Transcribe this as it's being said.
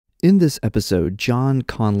In this episode, John,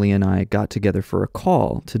 Conley, and I got together for a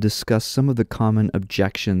call to discuss some of the common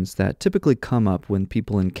objections that typically come up when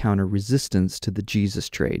people encounter resistance to the Jesus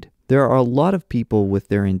trade. There are a lot of people with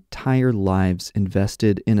their entire lives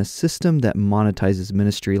invested in a system that monetizes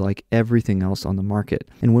ministry like everything else on the market.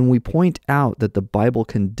 And when we point out that the Bible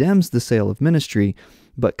condemns the sale of ministry,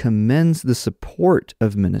 but commends the support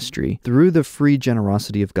of ministry through the free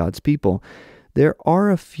generosity of God's people, there are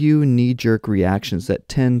a few knee-jerk reactions that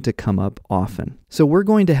tend to come up often. So we're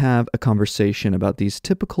going to have a conversation about these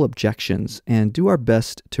typical objections and do our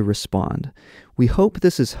best to respond. We hope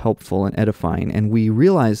this is helpful and edifying, and we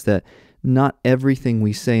realize that not everything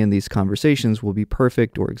we say in these conversations will be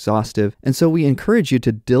perfect or exhaustive, and so we encourage you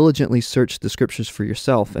to diligently search the scriptures for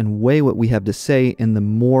yourself and weigh what we have to say in the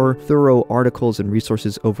more thorough articles and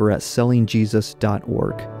resources over at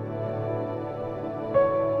sellingjesus.org.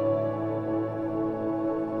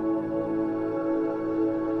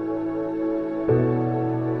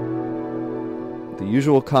 The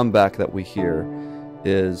usual comeback that we hear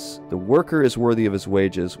is the worker is worthy of his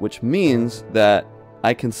wages, which means that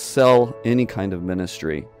I can sell any kind of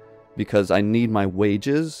ministry because I need my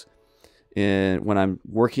wages. When I'm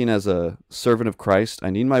working as a servant of Christ,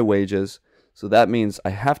 I need my wages. So that means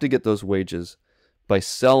I have to get those wages by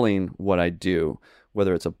selling what I do,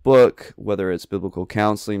 whether it's a book, whether it's biblical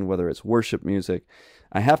counseling, whether it's worship music.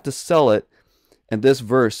 I have to sell it, and this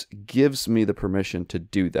verse gives me the permission to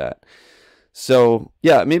do that. So,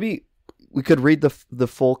 yeah, maybe we could read the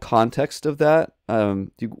full context of that.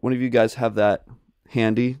 One of you guys have that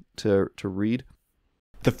handy to read?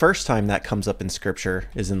 The first time that comes up in Scripture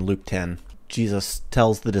is in Luke 10. Jesus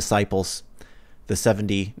tells the disciples, the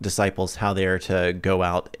 70 disciples, how they are to go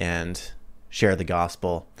out and share the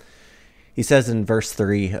gospel. He says in verse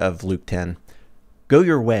 3 of Luke 10, "Go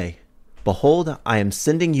your way. Behold, I am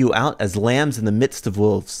sending you out as lambs in the midst of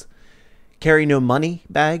wolves. Carry no money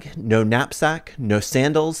bag, no knapsack, no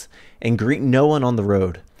sandals, and greet no one on the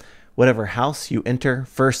road. Whatever house you enter,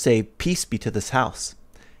 first say, 'Peace be to this house.'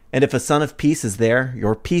 And if a son of peace is there,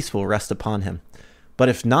 your peace will rest upon him. But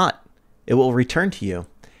if not, it will return to you.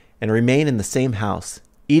 And remain in the same house,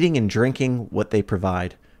 eating and drinking what they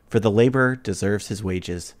provide, for the laborer deserves his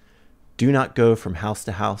wages. Do not go from house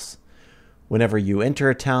to house. Whenever you enter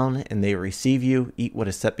a town and they receive you, eat what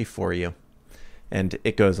is set before you." And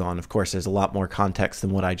it goes on. Of course, there's a lot more context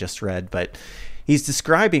than what I just read, but he's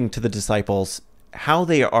describing to the disciples how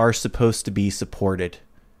they are supposed to be supported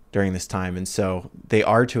during this time. And so they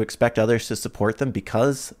are to expect others to support them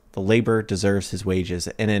because the laborer deserves his wages.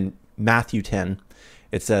 And in Matthew 10,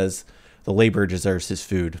 it says, the laborer deserves his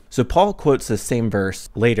food. So Paul quotes the same verse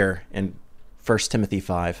later in 1 Timothy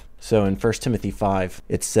 5. So in 1 Timothy 5,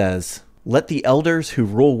 it says, "Let the elders who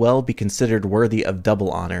rule well be considered worthy of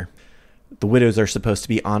double honor." The widows are supposed to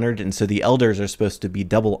be honored, and so the elders are supposed to be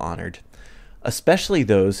double honored, especially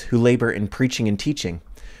those who labor in preaching and teaching.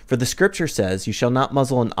 For the scripture says, "You shall not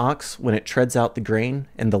muzzle an ox when it treads out the grain,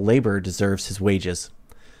 and the laborer deserves his wages."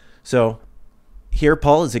 So here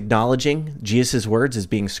Paul is acknowledging Jesus' words as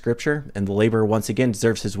being scripture, and the laborer once again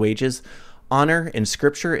deserves his wages. Honor in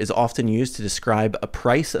scripture is often used to describe a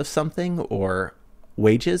price of something or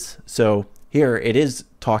wages. So here it is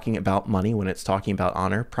talking about money when it's talking about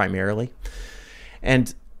honor primarily.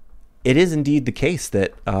 And it is indeed the case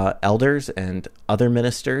that elders and other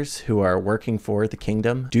ministers who are working for the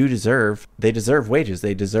kingdom deserve wages.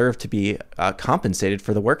 They deserve to be compensated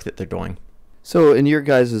for the work that they're doing. So in your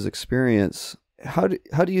guys' experience, how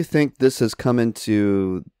do you think this has come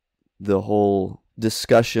into the whole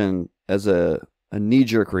discussion as a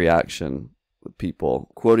knee-jerk reaction with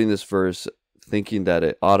people quoting this verse, thinking that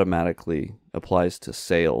it automatically applies to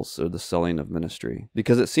sales or the selling of ministry?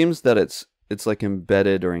 Because it seems that it's like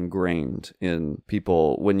embedded or ingrained in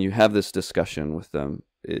people. When you have this discussion with them,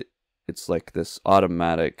 it's like this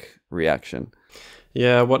automatic reaction.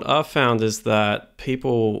 Yeah, what I've found is that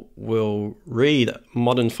people will read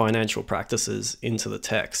modern financial practices into the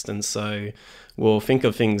text. And so we'll think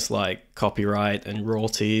of things like copyright and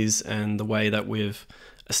royalties and the way that we've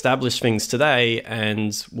established things today,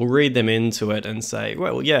 and we'll read them into it and say,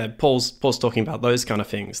 well, yeah, Paul's talking about those kind of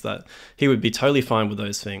things, that he would be totally fine with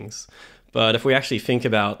those things. But if we actually think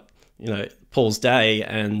about, Paul's day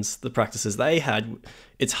and the practices they had,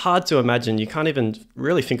 it's hard to imagine. You can't even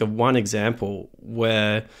really think of one example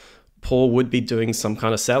where Paul would be doing some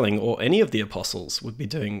kind of selling, or any of the apostles would be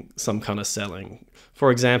doing some kind of selling.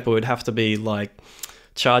 For example, it'd have to be like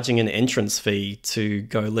charging an entrance fee to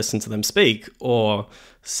go listen to them speak, or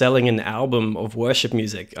selling an album of worship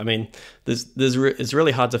music. I mean, it's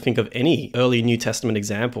really hard to think of any early New Testament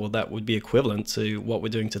example that would be equivalent to what we're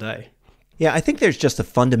doing today. Yeah, I think there's just a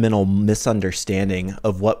fundamental misunderstanding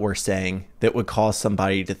of what we're saying that would cause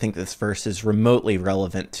somebody to think this verse is remotely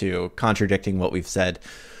relevant to contradicting what we've said,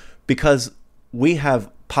 because we have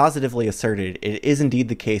positively asserted it is indeed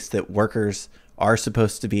the case that workers are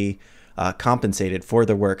supposed to be compensated for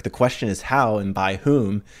their work. The question is how and by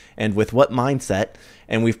whom and with what mindset,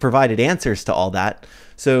 and we've provided answers to all that.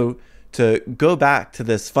 So to go back to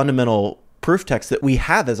this fundamental proof text that we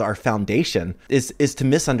have as our foundation is to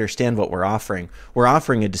misunderstand what we're offering. We're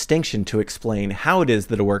offering a distinction to explain how it is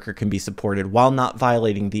that a worker can be supported while not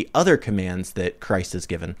violating the other commands that Christ has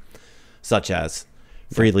given, such as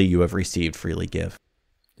freely you have received, freely give.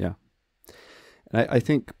 Yeah. And I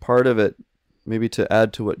think part of it, maybe to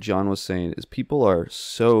add to what John was saying, is people are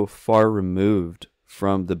so far removed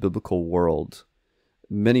from the biblical world.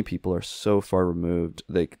 Many people are so far removed.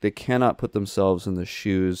 They cannot put themselves in the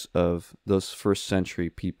shoes of those first century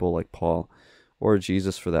people like Paul or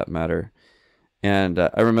Jesus for that matter. And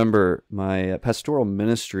I remember my pastoral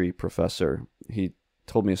ministry professor, he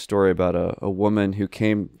told me a story about a woman who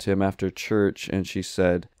came to him after church, and she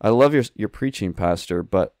said, "I love your preaching, Pastor,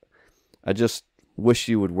 but I just wish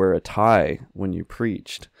you would wear a tie when you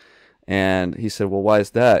preached." And he said, "Well, why is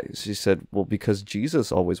that?" She said, "Well, because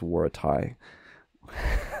Jesus always wore a tie."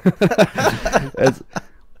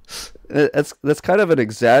 That's kind of an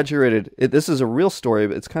exaggerated, this is a real story,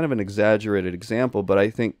 but it's kind of an exaggerated example, but I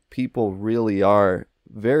think people really are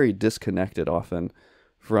very disconnected often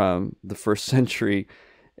from the first century,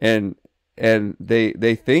 and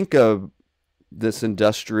they think of this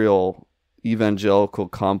industrial evangelical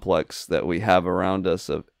complex that we have around us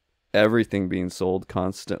of everything being sold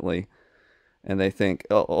constantly, and they think,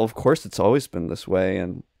 oh, of course it's always been this way,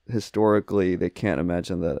 and historically they can't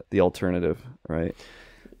imagine the alternative, right?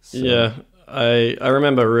 So. Yeah, I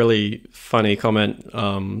remember a really funny comment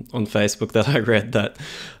on Facebook that I read that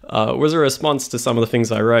was a response to some of the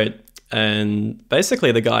things I wrote. And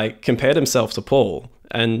basically the guy compared himself to Paul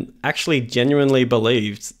and actually genuinely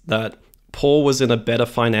believed that Paul was in a better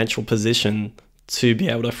financial position to be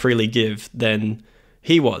able to freely give than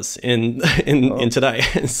he was in today.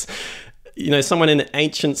 You know, someone in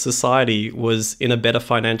ancient society was in a better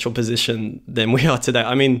financial position than we are today.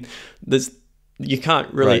 I mean, you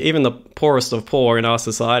can't really, right. Even the poorest of poor in our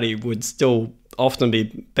society would still often be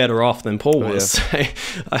better off than Paul was.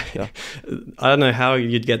 Yeah. I don't know how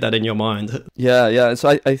you'd get that in your mind. Yeah.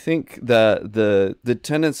 So I think that the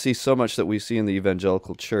tendency so much that we see in the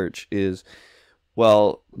evangelical church is,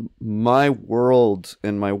 well, my world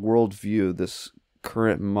and my worldview, this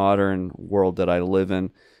current modern world that I live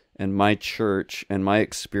in, and my church and my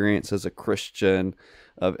experience as a Christian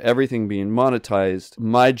of everything being monetized,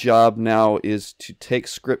 my job now is to take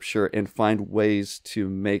scripture and find ways to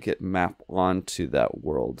make it map onto that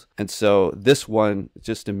world. And so this one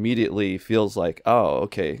just immediately feels like, oh,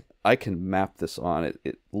 okay, I can map this on.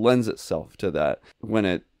 It lends itself to that when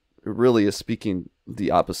it really is speaking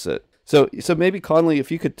the opposite. So maybe, Conley,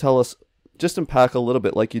 if you could tell us, just unpack a little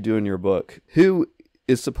bit like you do in your book, who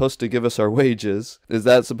is supposed to give us our wages? Is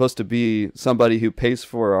that supposed to be somebody who pays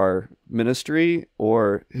for our ministry,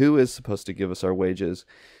 or who is supposed to give us our wages?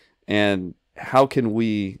 And how can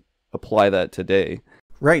we apply that today?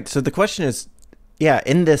 Right. So the question is,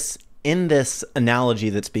 in this analogy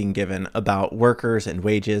that's being given about workers and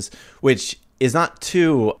wages, which is not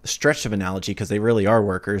too stretched of analogy because they really are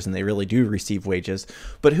workers and they really do receive wages,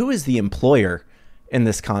 but who is the employer in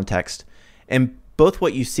this context? And both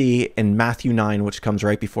what you see in Matthew 9, which comes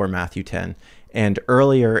right before Matthew 10, and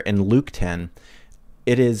earlier in Luke 10,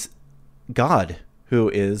 it is God who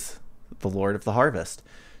is the Lord of the harvest.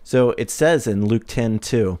 So it says in Luke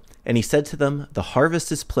 10:2, and he said to them, the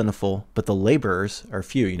harvest is plentiful, but the laborers are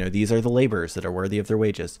few. You know, these are the laborers that are worthy of their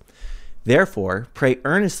wages. Therefore, pray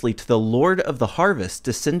earnestly to the Lord of the harvest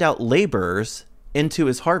to send out laborers into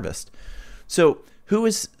his harvest. So who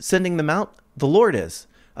is sending them out? The Lord is.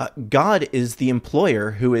 God is the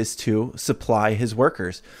employer who is to supply his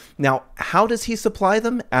workers. Now, how does he supply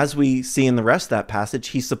them? As we see in the rest of that passage,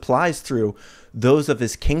 he supplies through those of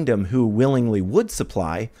his kingdom who willingly would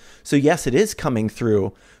supply. So yes, it is coming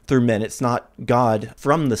through men. It's not God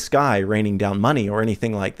from the sky raining down money or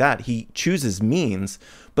anything like that. He chooses means,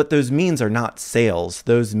 but those means are not sales.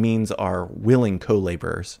 Those means are willing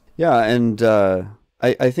co-laborers. Yeah, and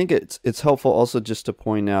I think it's helpful also just to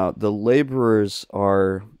point out the laborers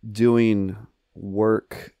are doing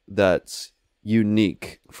work that's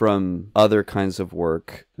unique from other kinds of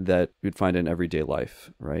work that you'd find in everyday life,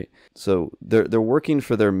 right? So they're working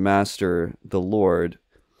for their master, the Lord,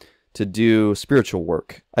 to do spiritual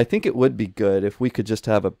work. I think it would be good if we could just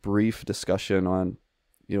have a brief discussion on,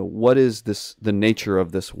 what is the nature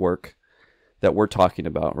of this work, that we're talking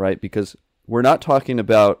about, right? Because we're not talking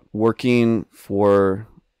about working for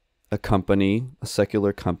a company, a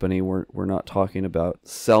secular company. We're not talking about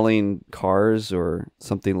selling cars or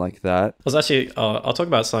something like that. I was actually, I'll talk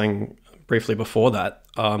about something briefly before that.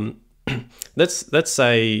 Let's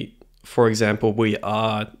say, for example, we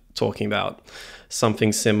are talking about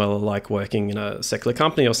something similar like working in a secular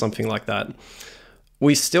company or something like that.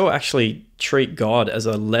 We still actually treat God as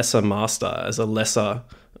a lesser master, as a lesser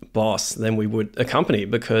boss than we would a company,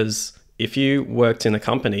 because if you worked in a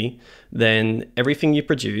company, then everything you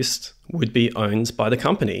produced would be owned by the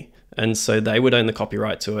company. And so they would own the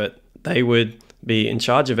copyright to it. They would be in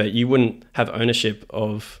charge of it. You wouldn't have ownership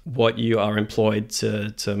of what you are employed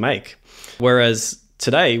to make. Whereas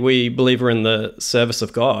today, we believe we're in the service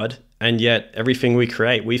of God, and yet everything we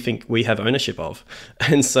create, we think we have ownership of.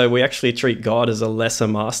 And so we actually treat God as a lesser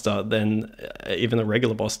master than even a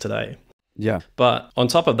regular boss today. Yeah. But on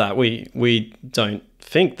top of that, we don't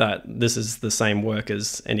think that this is the same work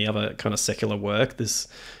as any other kind of secular work. This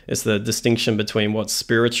is the distinction between what's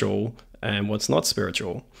spiritual and what's not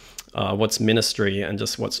spiritual, what's ministry and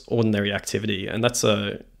just what's ordinary activity. And that's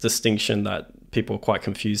a distinction that people are quite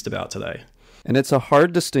confused about today. And it's a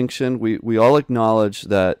hard distinction. We all acknowledge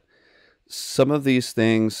that some of these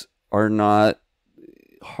things are not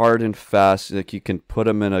hard and fast. Like you can put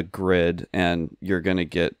them in a grid and you're going to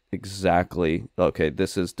get exactly, okay,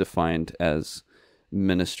 this is defined as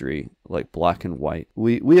ministry, like black and white.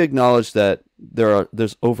 We acknowledge that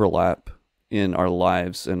there's overlap in our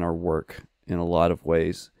lives and our work in a lot of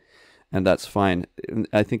ways, and that's fine.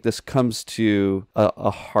 I think this comes to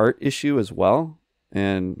a heart issue as well,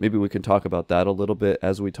 and maybe we can talk about that a little bit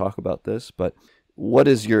as we talk about this. But what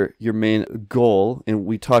is your main goal? And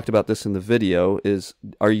we talked about this in the video, is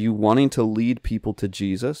are you wanting to lead people to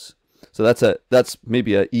Jesus? So that's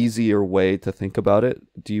maybe an easier way to think about it.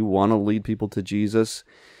 Do you want to lead people to Jesus?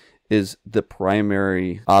 Is the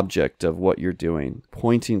primary object of what you're doing,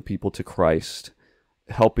 pointing people to Christ,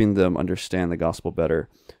 helping them understand the gospel better,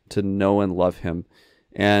 to know and love him.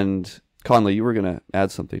 And Conley, you were going to add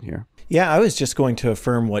something here. Yeah, I was just going to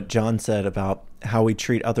affirm what John said about how we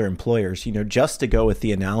treat other employers. You know, just to go with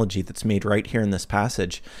the analogy that's made right here in this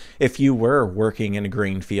passage, if you were working in a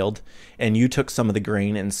grain field and you took some of the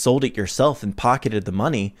grain and sold it yourself and pocketed the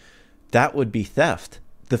money, that would be theft.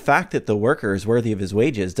 The fact that the worker is worthy of his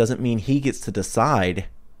wages doesn't mean he gets to decide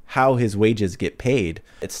how his wages get paid.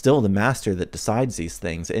 It's still the master that decides these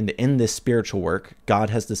things. And in this spiritual work, God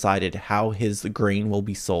has decided how his grain will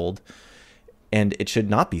be sold. And it should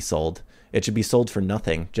not be sold. It should be sold for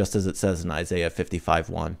nothing, just as it says in Isaiah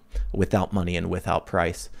 55:1, without money and without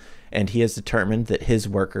price. And he has determined that his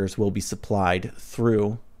workers will be supplied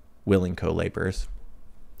through willing co-laborers.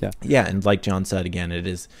 Yeah, and like John said again, it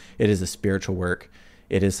is a spiritual work.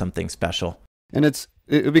 It is something special. And it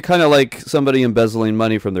would be kind of like somebody embezzling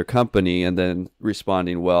money from their company and then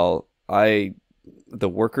responding, well, the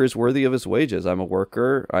worker is worthy of his wages. I'm a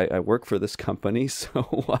worker. I work for this company, so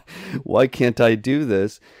why can't I do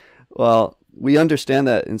this? Well, we understand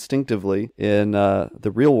that instinctively in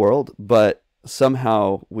the real world, but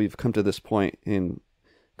somehow we've come to this point in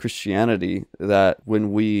Christianity that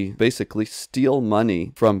when we basically steal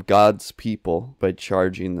money from God's people by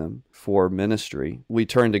charging them for ministry, we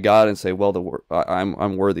turn to God and say, well,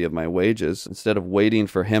 I'm worthy of my wages, instead of waiting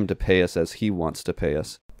for him to pay us as he wants to pay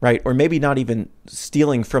us. Right, or maybe not even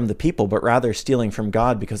stealing from the people, but rather stealing from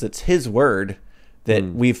God, because it's his word that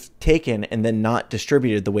we've taken and then not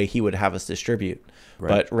distributed the way he would have us distribute,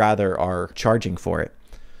 but rather are charging for it.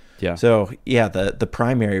 Yeah. So, yeah, the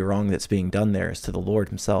primary wrong that's being done there is to the Lord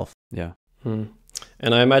himself. Yeah.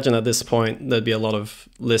 And I imagine at this point, there'd be a lot of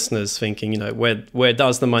listeners thinking, where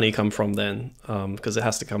does the money come from then? Because it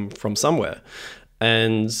has to come from somewhere.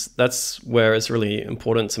 And that's where it's really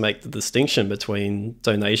important to make the distinction between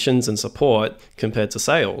donations and support compared to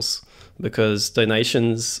sales, because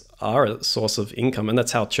donations are a source of income, and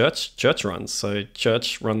that's how church runs. So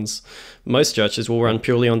most churches will run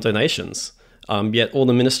purely on donations. Yet all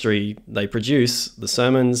the ministry they produce, the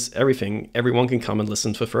sermons, everyone can come and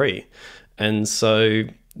listen for free. And so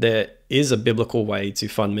there is a biblical way to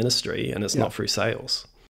fund ministry, and it's not through sales.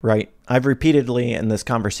 Right. I've repeatedly in this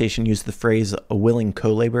conversation used the phrase a willing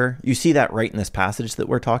co-laborer. You see that right in this passage that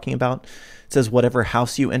we're talking about. It says, whatever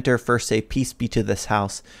house you enter, first say, peace be to this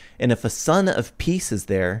house. And if a son of peace is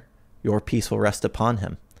there, your peace will rest upon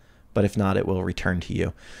him. But if not, it will return to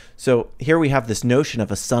you. So here we have this notion of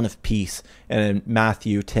a son of peace. And in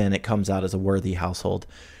Matthew 10, it comes out as a worthy household,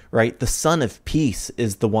 right? The son of peace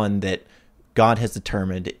is the one that God has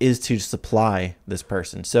determined is to supply this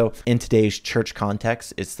person. So in today's church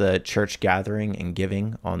context, it's the church gathering and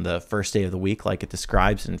giving on the first day of the week, like it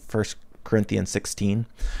describes in 1 Corinthians 16.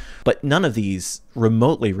 But none of these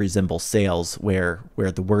remotely resemble sales where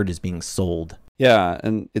the word is being sold. Yeah,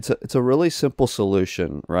 and it's a really simple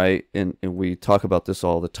solution, right? And we talk about this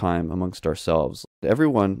all the time amongst ourselves.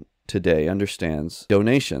 Everyone today understands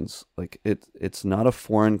donations. Like it's not a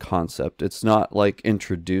foreign concept. It's not like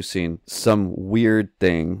introducing some weird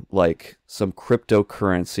thing like some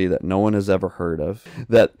cryptocurrency that no one has ever heard of,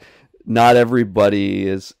 that not everybody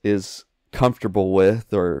is comfortable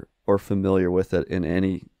with or familiar with it in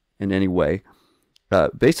any way.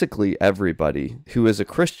 Basically, everybody who is a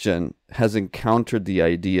Christian has encountered the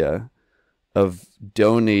idea of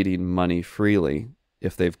donating money freely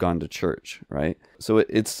if they've gone to church, right? So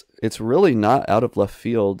it's really not out of left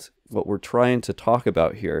field what we're trying to talk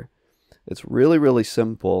about here. It's really, really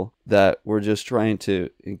simple, that we're just trying to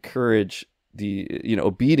encourage the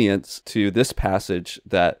obedience to this passage,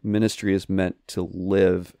 that ministry is meant to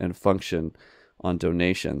live and function on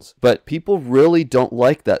donations. But people really don't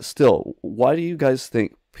like that still. Why do you guys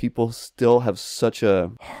think people still have such a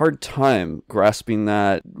hard time grasping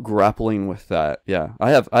that, grappling with that? Yeah, I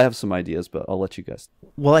have some ideas, but I'll let you guys.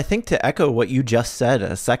 Well, I think to echo what you just said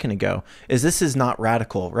a second ago, is this is not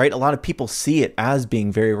radical, right? A lot of people see it as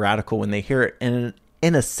being very radical when they hear it. And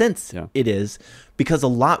in a sense, It is, because a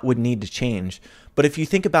lot would need to change. But if you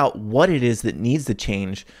think about what it is that needs to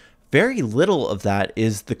change, very little of that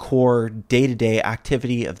is the core day-to-day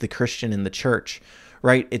activity of the Christian in the church,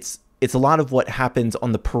 right? It's a lot of what happens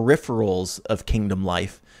on the peripherals of kingdom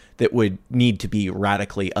life that would need to be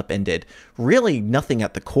radically upended. Really nothing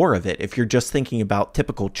at the core of it if you're just thinking about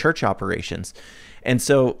typical church operations. And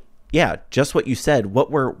so, yeah, just what you said, what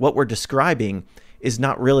we're describing is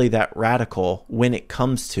not really that radical when it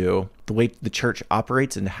comes to the way the church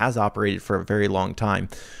operates and has operated for a very long time.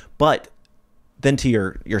 But then to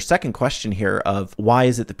your second question here of why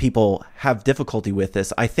is it that people have difficulty with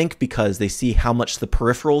this? I think because they see how much the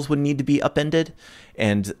peripherals would need to be upended,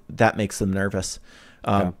 and that makes them nervous.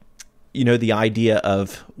 The idea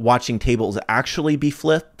of watching tables actually be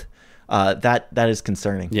flipped, that is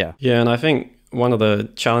concerning. Yeah, and I think one of the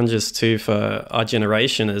challenges too for our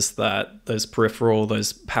generation is that those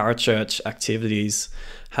parachurch activities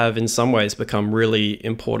have in some ways become really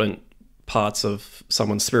important parts of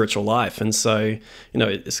someone's spiritual life. And so,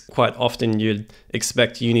 it's quite often you'd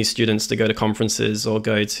expect uni students to go to conferences or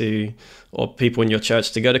people in your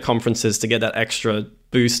church to go to conferences to get that extra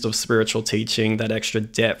boost of spiritual teaching, that extra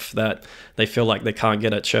depth that they feel like they can't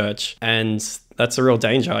get at church. And that's a real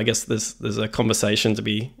danger. I guess there's a conversation to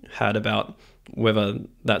be had about whether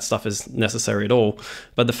that stuff is necessary at all.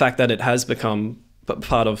 But the fact that it has become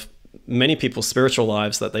part of many people's spiritual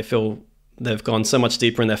lives, that they feel they've gone so much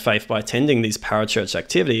deeper in their faith by attending these parachurch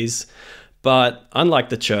activities. But unlike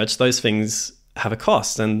the church, those things have a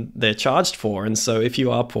cost and they're charged for. And so if you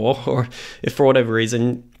are poor, or if for whatever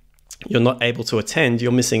reason you're not able to attend,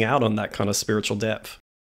 you're missing out on that kind of spiritual depth.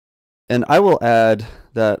 And I will add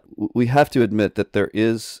that we have to admit that there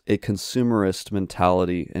is a consumerist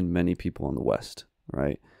mentality in many people in the West,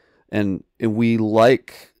 right? And we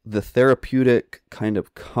like the therapeutic kind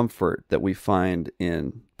of comfort that we find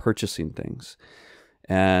in purchasing things.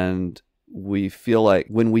 And we feel like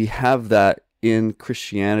when we have that in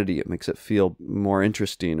Christianity, it makes it feel more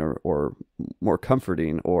interesting or more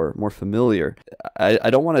comforting or more familiar. I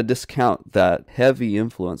don't want to discount that heavy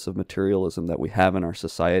influence of materialism that we have in our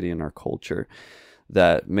society and our culture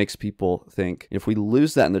that makes people think if we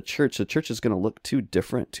lose that in the church is going to look too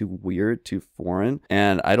different, too weird, too foreign.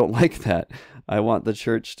 And I don't like that. I want the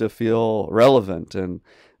church to feel relevant and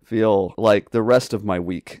feel like the rest of my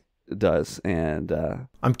week does. And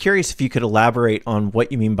I'm curious if you could elaborate on what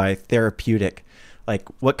you mean by therapeutic. Like,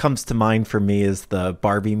 what comes to mind for me is the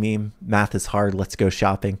Barbie meme, math is hard, let's go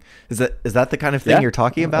shopping. Is that the kind of thing you're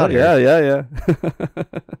talking about? Oh, yeah.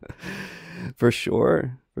 For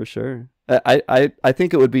sure. I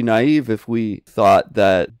think it would be naive if we thought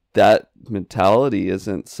that mentality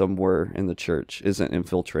isn't somewhere in the church, isn't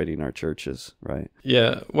infiltrating our churches, right?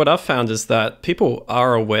 Yeah, what I've found is that people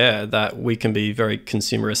are aware that we can be very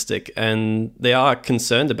consumeristic and they are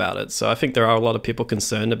concerned about it. So I think there are a lot of people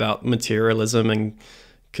concerned about materialism and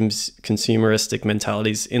consumeristic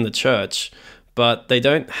mentalities in the church, but they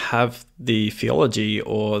don't have the theology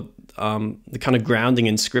or the kind of grounding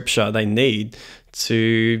in scripture they need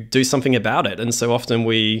to do something about it. And so often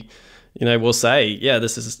we will say, yeah,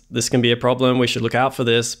 this can be a problem. We should look out for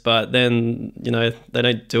this. But then, they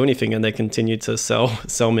don't do anything and they continue to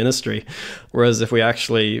sell ministry. Whereas if we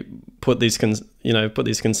actually put these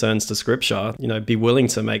concerns to Scripture, be willing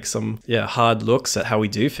to make some hard looks at how we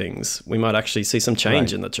do things, we might actually see some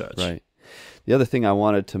change in the church. Right. The other thing I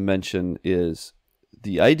wanted to mention is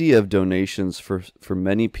the idea of donations for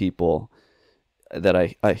many people that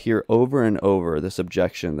I hear over and over, this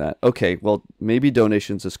objection that, okay, well, maybe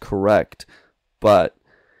donations is correct, but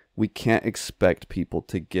we can't expect people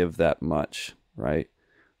to give that much, right?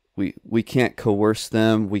 We can't coerce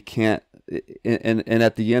them. We can't, and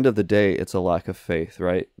at the end of the day, it's a lack of faith,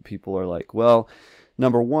 right? People are like, well,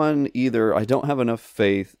 number one, either I don't have enough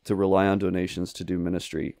faith to rely on donations to do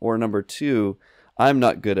ministry, or number two, I'm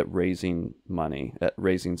not good at raising money, at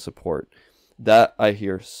raising support. That I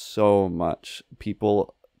hear so much.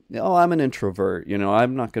 People, I'm an introvert,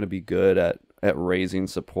 I'm not going to be good at raising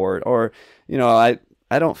support, or, I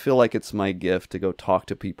don't feel like it's my gift to go talk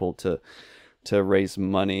to people to raise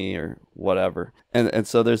money or whatever. And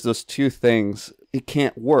so there's those two things. It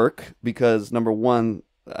can't work because number one,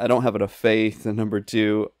 I don't have enough faith, and number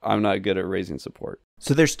two, I'm not good at raising support.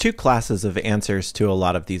 So there's two classes of answers to a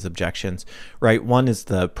lot of these objections, right? One is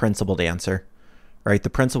the principled answer, right?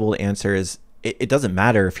 The principled answer is, it doesn't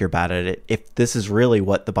matter if you're bad at it. If this is really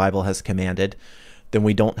what the Bible has commanded, then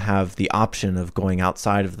we don't have the option of going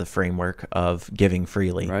outside of the framework of giving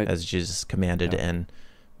freely, right, as Jesus commanded in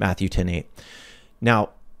Matthew 10:8.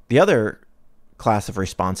 Now, the other class of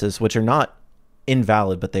responses, which are not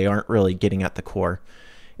invalid, but they aren't really getting at the core,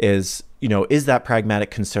 is, is that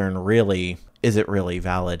pragmatic concern is it really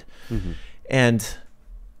valid? Mm-hmm. And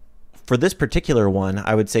for this particular one,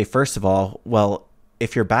 I would say, first of all, well,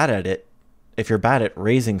 if you're bad at it, if you're bad at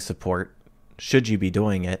raising support, should you be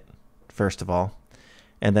doing it, first of all?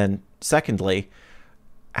 And then secondly,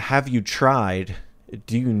 have you tried,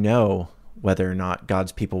 do you know whether or not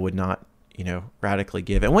God's people would not, radically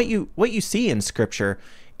give? And what you see in Scripture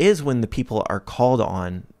is when the people are called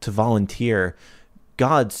on to volunteer,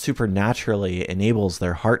 God supernaturally enables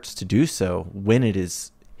their hearts to do so when it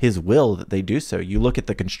is His will that they do so. You look at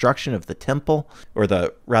the construction of the temple, or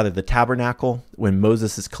the tabernacle, when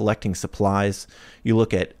Moses is collecting supplies. You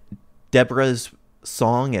look at Deborah's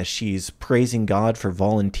song as she's praising God for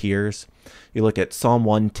volunteers. You look at Psalm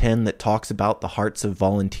 110 that talks about the hearts of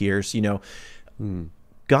volunteers.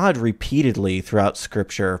 God repeatedly throughout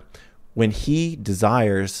Scripture, when He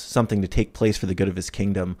desires something to take place for the good of His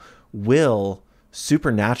kingdom, will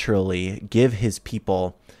supernaturally give His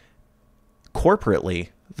people corporately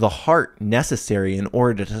the heart necessary in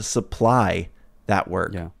order to supply that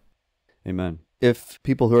work. Yeah. Amen. If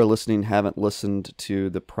people who are listening haven't listened to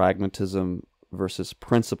the Pragmatism versus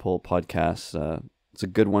Principle podcast, it's a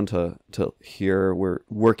good one to hear. We're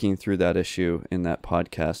working through that issue in that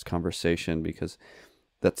podcast conversation because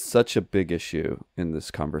that's such a big issue in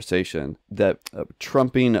this conversation, that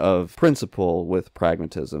trumping of principle with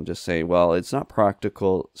pragmatism, just saying, well, it's not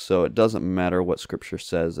practical, so it doesn't matter what Scripture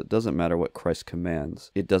says. It doesn't matter what Christ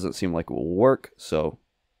commands. It doesn't seem like it will work, so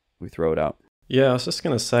we throw it out. Yeah, I was just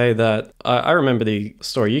going to say that I remember the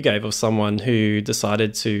story you gave of someone who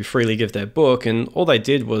decided to freely give their book, and all they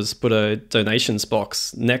did was put a donations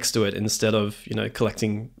box next to it instead of,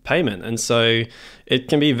 collecting payment. And so it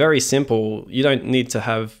can be very simple. You don't need to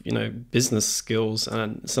have, business skills,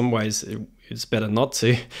 and in some ways it's better not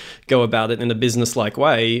to go about it in a business-like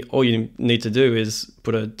way. All you need to do is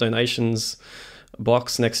put a donations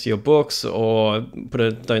box next to your books, or put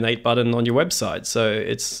a donate button on your website. So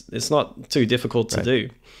it's not too difficult to do.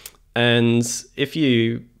 And if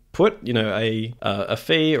you put a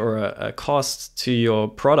fee or a cost to your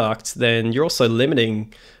product, then you're also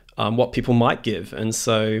limiting what people might give. And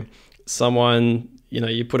so someone,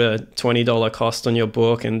 you put a $20 cost on your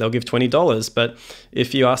book and they'll give $20, but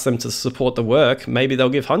if you ask them to support the work, maybe they'll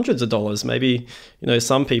give hundreds of dollars. Maybe,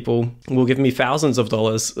 some people will give me thousands of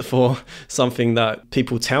dollars for something that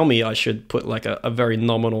people tell me I should put like a very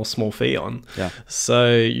nominal small fee on. Yeah.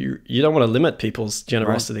 So you don't want to limit people's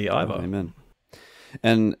generosity either. Amen.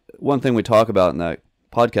 And one thing we talk about in that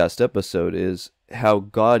podcast episode is how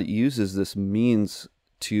God uses this means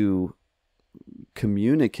to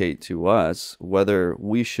communicate to us whether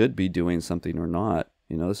we should be doing something or not.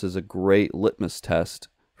 This is a great litmus test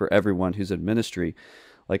for everyone who's in ministry.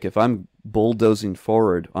 Like, if I'm bulldozing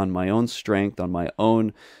forward on my own strength, on my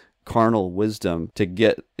own carnal wisdom to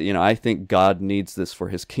get, I think God needs this for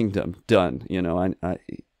His kingdom done.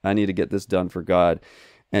 I need to get this done for God,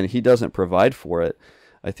 and He doesn't provide for it.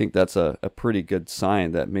 I think that's a pretty good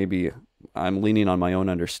sign that maybe I'm leaning on my own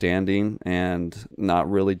understanding and not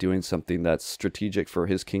really doing something that's strategic for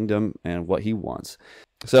his kingdom and what he wants.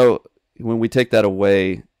 So when we take that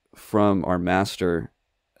away from our master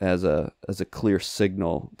as a clear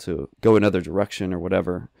signal to go another direction or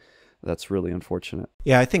whatever, that's really unfortunate.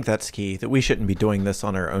 Yeah, I think that's key, that we shouldn't be doing this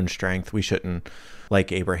on our own strength. We shouldn't,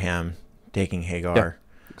 like Abraham taking Hagar,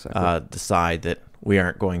 Exactly. decide that we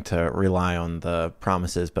aren't going to rely on the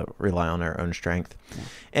promises, but rely on our own strength. Yeah.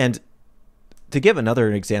 And to give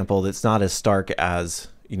another example that's not as stark as,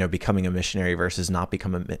 becoming a missionary versus not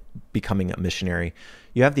becoming a missionary,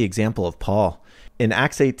 you have the example of Paul. In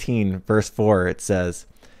Acts 18, verse 4, it says,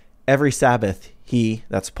 "Every Sabbath he,"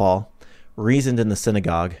 that's Paul, "reasoned in the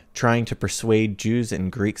synagogue, trying to persuade Jews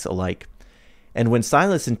and Greeks alike. And when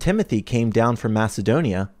Silas and Timothy came down from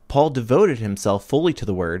Macedonia, Paul devoted himself fully to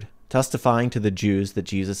the word, testifying to the Jews that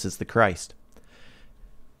Jesus is the Christ."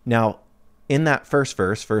 Now, in that first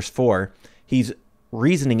verse, verse 4, he's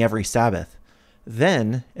reasoning every Sabbath.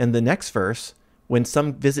 Then, in the next verse, when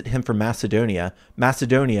some visit him from Macedonia,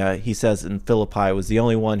 he says in Philippi, was the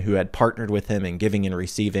only one who had partnered with him in giving and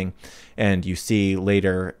receiving. And you see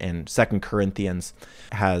later in 2 Corinthians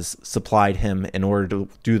has supplied him in order to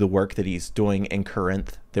do the work that he's doing in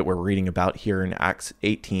Corinth that we're reading about here in Acts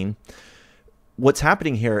 18. What's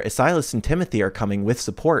happening here is Silas and Timothy are coming with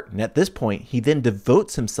support. And at this point, he then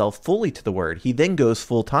devotes himself fully to the word. He then goes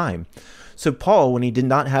full time. So Paul, when he did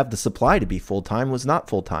not have the supply to be full-time, was not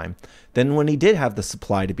full-time. Then when he did have the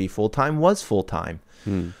supply to be full-time, was full-time.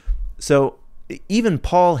 So even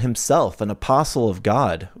Paul himself, an apostle of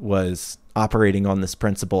God, was operating on this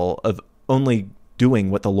principle of only doing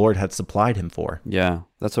what the Lord had supplied him for. Yeah,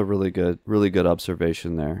 that's a really good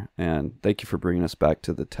observation there. And thank you for bringing us back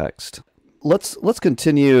to the text. Let's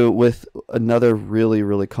continue with another really,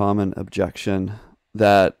 really common objection,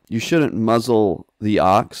 that you shouldn't muzzle the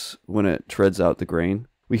ox when it treads out the grain.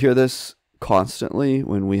 We hear this constantly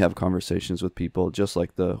when we have conversations with people, just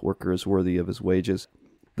like the worker is worthy of his wages.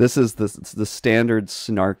 This is the standard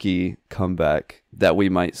snarky comeback that we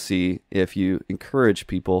might see if you encourage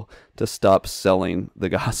people to stop selling the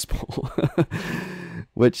gospel,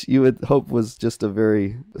 which you would hope was just a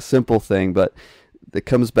very simple thing, but it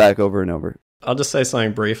comes back over and over. I'll just say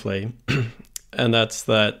something briefly, and that's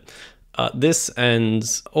that this and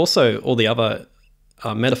also all the other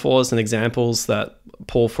metaphors and examples that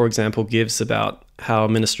Paul, for example, gives about how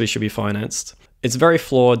ministry should be financed. It's very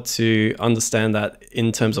flawed to understand that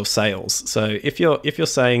in terms of sales. So if you're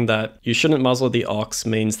saying that you shouldn't muzzle the ox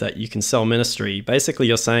means that you can sell ministry, basically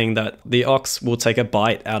you're saying that the ox will take a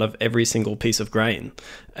bite out of every single piece of grain.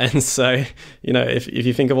 And so, if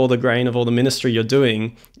you think of all the grain of all the ministry you're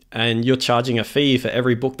doing, and you're charging a fee for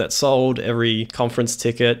every book that's sold, every conference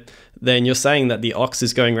ticket, then you're saying that the ox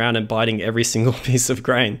is going around and biting every single piece of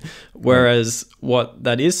grain. Whereas what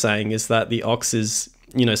that is saying is that the ox is,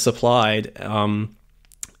 supplied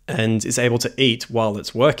and is able to eat while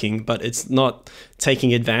it's working, but it's not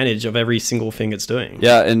taking advantage of every single thing it's doing.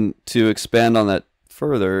 Yeah, and to expand on that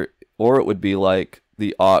further, or it would be like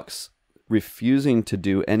the ox refusing to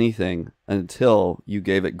do anything until you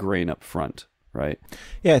gave it grain up front. Right.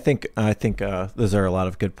 Yeah, I think those are a lot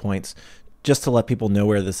of good points. Just to let people know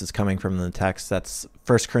where this is coming from in the text, that's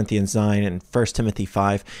 1 Corinthians 9 and 1 Timothy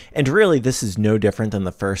 5. And really, this is no different than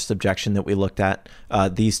the first objection that we looked at.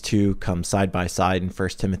 These two come side by side in 1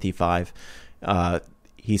 Timothy 5.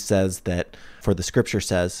 He says that, for the scripture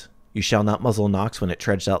says, "You shall not muzzle an ox when it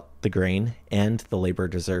treads out the grain, and the laborer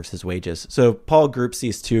deserves his wages." So Paul groups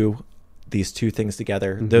these two things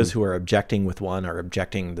together. Mm-hmm. Those who are objecting with one are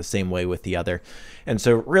objecting the same way with the other. And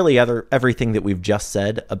so really everything that we've just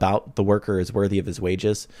said about the worker is worthy of his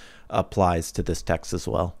wages applies to this text as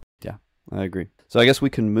well. Yeah, I agree. So I guess we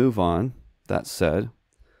can move on. That said,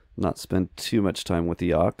 not spend too much time with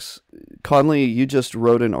the ox. Conley, you just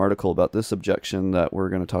wrote an article about this objection that we're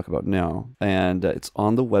going to talk about now. And it's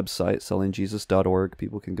on the website, sellingjesus.org.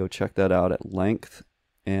 People can go check that out at length.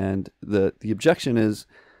 And the objection is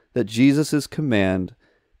that Jesus' command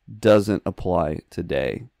doesn't apply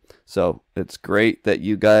today. So it's great that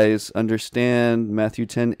you guys understand Matthew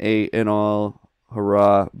 10:8 and all,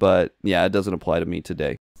 hurrah, but yeah, it doesn't apply to me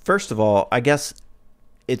today. First of all, I guess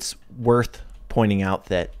it's worth pointing out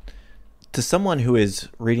that to someone who is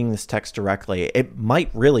reading this text directly, it might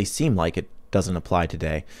really seem like it doesn't apply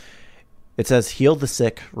today. It says, "Heal the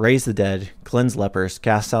sick, raise the dead, cleanse lepers,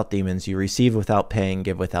 cast out demons, you receive without paying,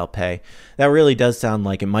 give without pay." That really does sound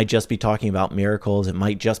like it might just be talking about miracles. It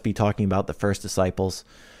might just be talking about the first disciples.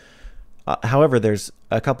 However, there's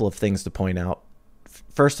a couple of things to point out.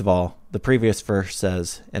 First of all, the previous verse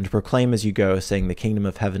says, "And proclaim as you go, saying the kingdom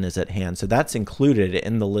of heaven is at hand." So that's included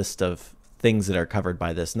in the list of things that are covered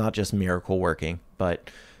by this, not just miracle working, but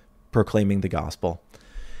proclaiming the gospel.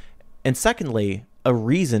 And secondly, a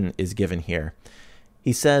reason is given here.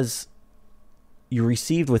 He says, you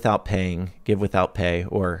received without paying, give without pay,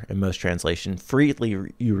 or in most translation,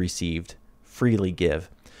 freely you received, freely give.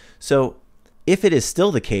 So if it is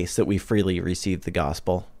still the case that we freely received the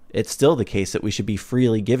gospel, it's still the case that we should be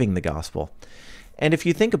freely giving the gospel. And if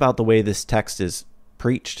you think about the way this text is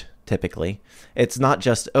preached, typically, it's not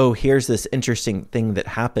just, oh, here's this interesting thing that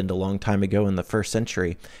happened a long time ago in the first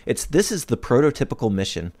century. This is the prototypical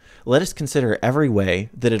mission. Let us consider every way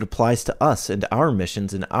that it applies to us and our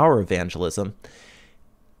missions and our evangelism.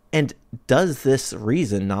 And does this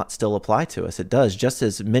reason not still apply to us? It does, just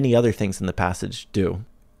as many other things in the passage do.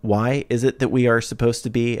 Why is it that we are supposed to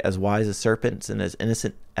be as wise as serpents and as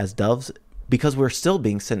innocent as doves? Because we're still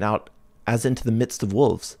being sent out as into the midst of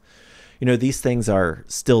wolves. These things are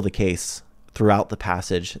still the case throughout the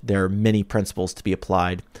passage. There are many principles to be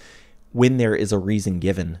applied when there is a reason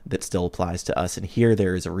given that still applies to us. And here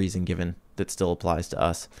there is a reason given that still applies to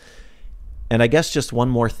us. And I guess just one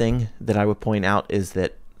more thing that I would point out is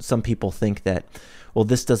that some people think that, well,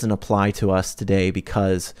 this doesn't apply to us today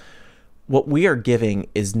because what we are giving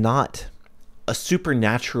is not a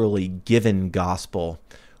supernaturally given gospel.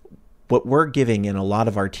 What we're giving in a lot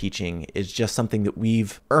of our teaching is just something that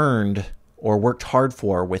we've earned or worked hard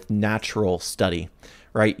for with natural study,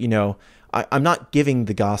 right? I'm not giving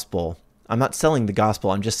the gospel. I'm not selling the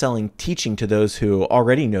gospel. I'm just selling teaching to those who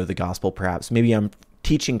already know the gospel, perhaps. Maybe I'm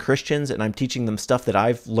teaching Christians and I'm teaching them stuff that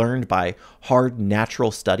I've learned by hard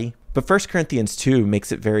natural study. But 1 Corinthians 2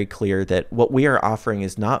 makes it very clear that what we are offering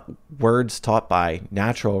is not words taught by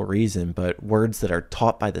natural reason, but words that are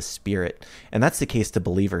taught by the Spirit. And that's the case to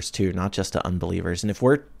believers too, not just to unbelievers. And if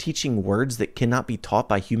we're teaching words that cannot be taught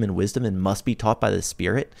by human wisdom and must be taught by the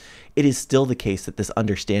Spirit, it is still the case that this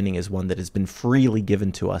understanding is one that has been freely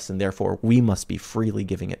given to us, and therefore we must be freely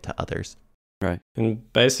giving it to others. Right.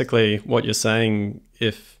 And basically what you're saying,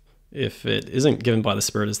 if it isn't given by the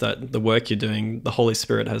Spirit, is that the work you're doing, the Holy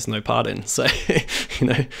Spirit has no part in. So,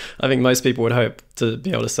 I think most people would hope to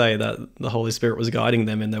be able to say that the Holy Spirit was guiding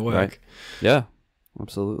them in their work. Right. Yeah,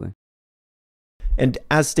 absolutely. And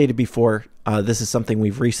as stated before, this is something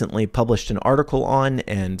we've recently published an article on,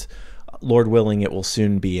 and Lord willing, it will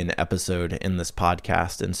soon be an episode in this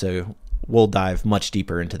podcast. And so we'll dive much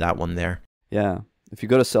deeper into that one there. Yeah. If you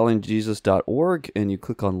go to sellingjesus.org and you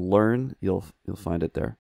click on Learn, you'll find it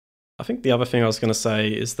there. I think the other thing I was going to say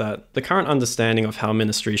is that the current understanding of how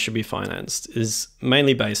ministry should be financed is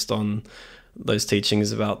mainly based on those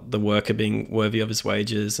teachings about the worker being worthy of his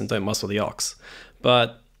wages and don't muscle the ox.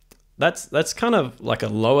 But that's kind of like a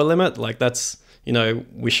lower limit. Like that's,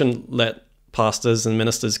 we shouldn't let pastors and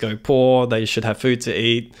ministers go poor. They should have food to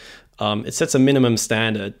eat. It sets a minimum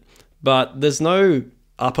standard, but there's no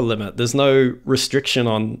upper limit. There's no restriction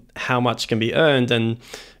on how much can be earned, and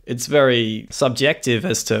it's very subjective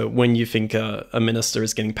as to when you think a minister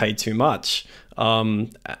is getting paid too much.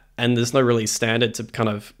 And there's no really standard to kind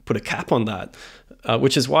of put a cap on that,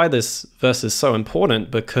 which is why this verse is so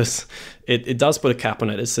important, because it does put a cap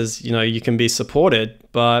on it. It says, you can be supported,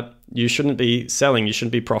 but you shouldn't be selling, you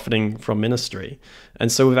shouldn't be profiting from ministry.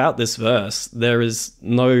 And so without this verse, there is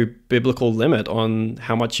no biblical limit on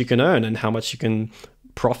how much you can earn and how much you can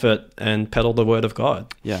profit and peddle the word of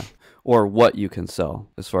God. Yeah. Or what you can sell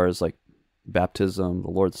as far as like baptism, the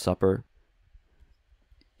Lord's Supper.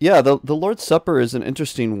 Yeah, the Lord's Supper is an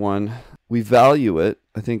interesting one. We value it.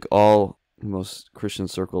 I think most Christian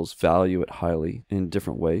circles value it highly in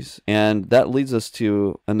different ways. And that leads us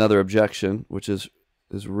to another objection, which is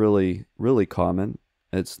really, really common.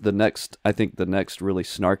 It's the next really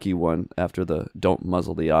snarky one after the don't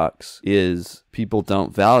muzzle the ox is people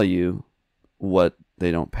don't value what they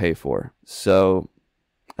don't pay for. So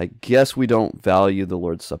I guess we don't value the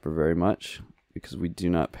Lord's Supper very much because we do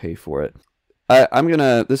not pay for it.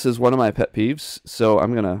 This is one of my pet peeves, so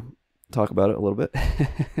I'm going to talk about it a little bit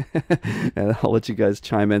and I'll let you guys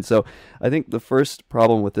chime in. So I think the first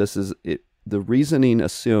problem with this is the reasoning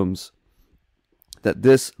assumes that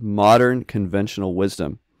this modern conventional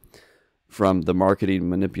wisdom from the marketing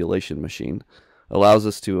manipulation machine allows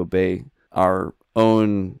us to obey our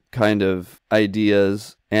own kind of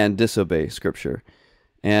ideas and disobey Scripture.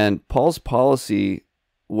 And Paul's policy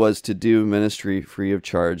was to do ministry free of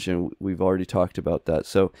charge, and we've already talked about that.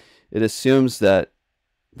 So it assumes that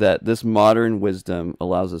this modern wisdom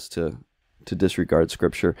allows us to disregard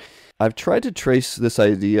Scripture. I've tried to trace this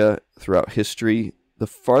idea throughout history. The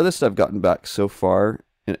farthest I've gotten back so far,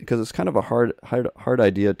 because it's kind of a hard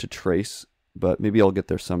idea to trace, but maybe I'll get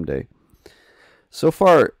there someday. So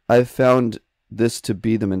far, I've found this to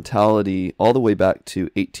be the mentality all the way back to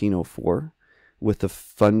 1804 with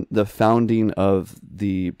the founding of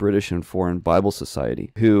the British and Foreign Bible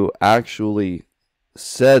Society, who actually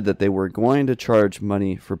said that they were going to charge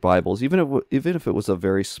money for Bibles, even if it was a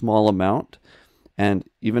very small amount, and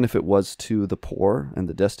even if it was to the poor and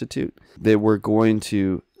the destitute. They were going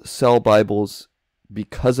to sell Bibles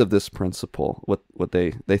because of this principle, what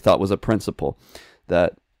they thought was a principle,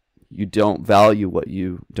 that you don't value what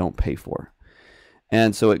you don't pay for.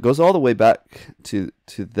 And so it goes all the way back to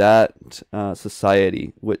that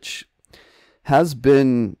society, which has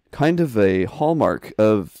been kind of a hallmark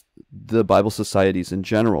of the Bible societies in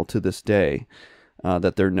general to this day,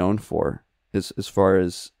 that they're known for, as far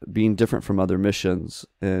as being different from other missions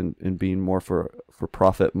and being more for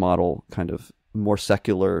profit model, kind of more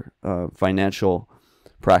secular financial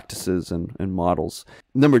practices and models.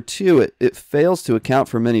 Number two, it fails to account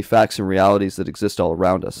for many facts and realities that exist all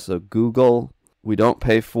around us. So Google, we don't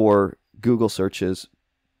pay for Google searches.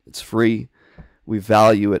 It's free. We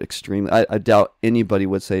value it extremely. I doubt anybody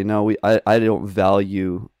would say, no, I don't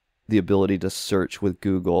value the ability to search with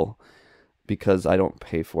Google because I don't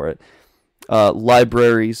pay for it.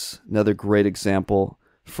 Libraries, another great example.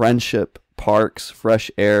 Friendship, parks, fresh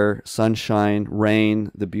air, sunshine,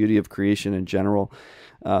 rain, the beauty of creation in general.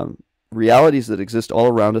 Realities that exist all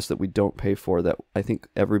around us that we don't pay for, that I think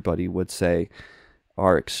everybody would say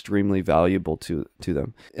are extremely valuable to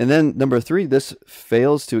them. And then number three, this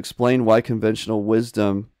fails to explain why conventional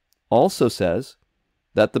wisdom also says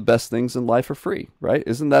that the best things in life are free, right?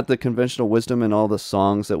 Isn't that the conventional wisdom in all the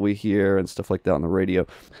songs that we hear and stuff like that on the radio?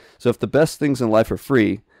 So if the best things in life are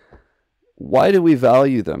free, why do we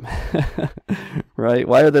value them? Right?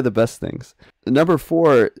 Why are they the best things? Number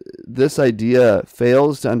four, this idea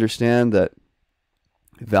fails to understand that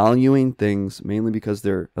valuing things mainly because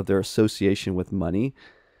of their association with money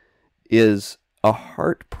is a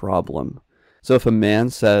heart problem. So if a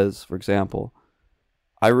man says, for example,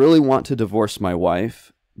 I really want to divorce my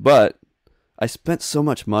wife, but I spent so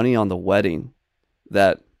much money on the wedding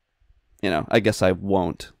that, I guess I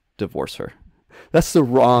won't divorce her. That's the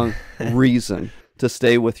wrong reason to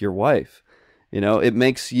stay with your wife. It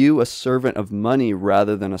makes you a servant of money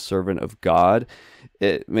rather than a servant of God.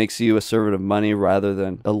 It makes you a servant of money rather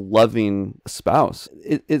than a loving spouse.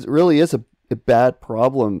 It really is a bad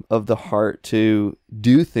problem of the heart to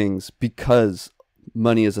do things because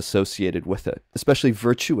money is associated with it, especially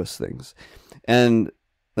virtuous things. And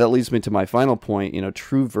that leads me to my final point.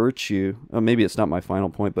 True virtue, maybe it's not my final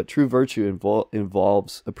point, but true virtue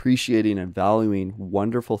involves appreciating and valuing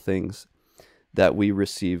wonderful things that we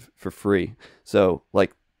receive for free. So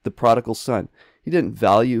like the prodigal son, he didn't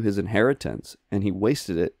value his inheritance and he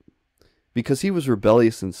wasted it because he was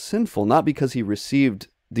rebellious and sinful, not because he received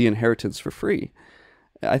the inheritance for free.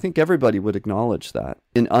 I think everybody would acknowledge that.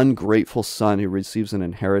 An ungrateful son who receives an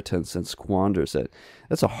inheritance and squanders it,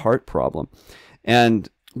 that's a heart problem. And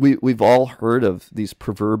we've all heard of these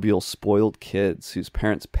proverbial spoiled kids whose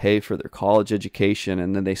parents pay for their college education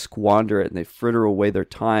and then they squander it and they fritter away their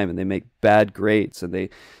time and they make bad grades and they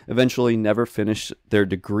eventually never finish their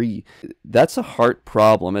degree. That's a heart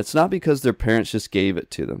problem. It's not because their parents just gave it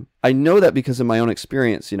to them. I know that because of my own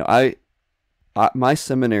experience. My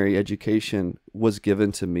seminary education was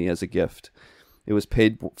given to me as a gift. It was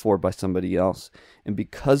paid for by somebody else. And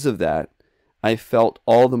because of that, I felt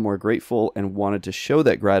all the more grateful and wanted to show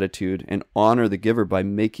that gratitude and honor the giver by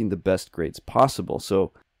making the best grades possible.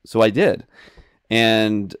 So I did,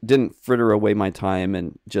 and didn't fritter away my time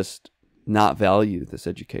and just not value this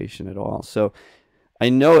education at all. So I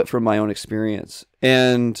know it from my own experience.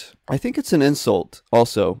 And I think it's an insult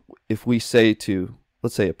also if we say to,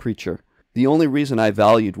 let's say, a preacher, the only reason I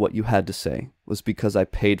valued what you had to say was because I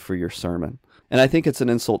paid for your sermon. And I think it's an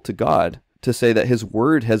insult to God to say that his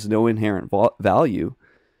word has no inherent value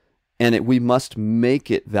and we must make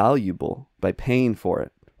it valuable by paying for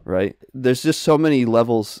it, right? There's just so many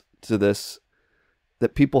levels to this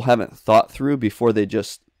that people haven't thought through before they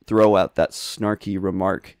just throw out that snarky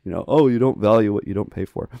remark, oh, you don't value what you don't pay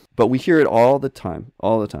for. But we hear it all the time.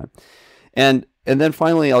 And then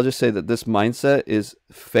finally, I'll just say that this mindset is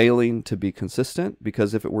failing to be consistent,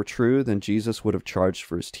 because if it were true, then Jesus would have charged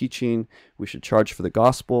for his teaching. We should charge for the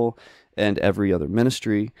gospel and every other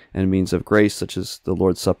ministry and means of grace, such as the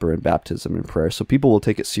Lord's Supper and baptism and prayer. So people will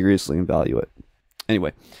take it seriously and value it.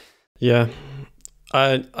 Anyway. Yeah.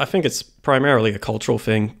 I think it's primarily a cultural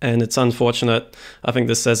thing, and it's unfortunate. I think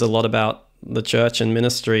this says a lot about the church and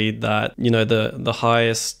ministry that, the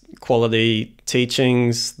highest quality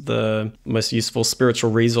teachings, the most useful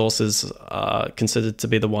spiritual resources are considered to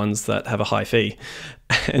be the ones that have a high fee.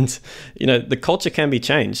 And, the culture can be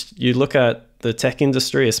changed. You look at the tech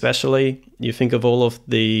industry especially. You think of all of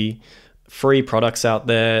the free products out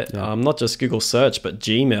there, not just Google Search, but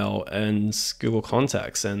Gmail and Google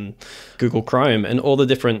Contacts and Google Chrome and all the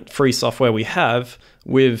different free software we have.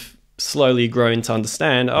 We've slowly grown to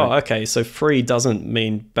understand, okay, so free doesn't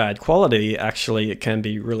mean bad quality. Actually, it can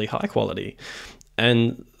be really high quality.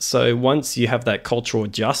 And so once you have that cultural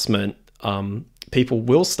adjustment, people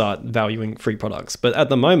will start valuing free products. But at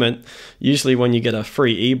the moment, usually when you get a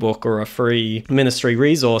free ebook or a free ministry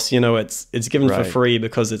resource, it's given for free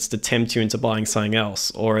because it's to tempt you into buying something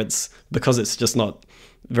else, or it's because it's just not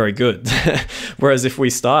very good. Whereas if we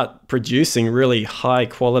start producing really high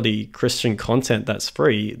quality Christian content that's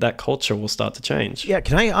free, that culture will start to change. Yeah,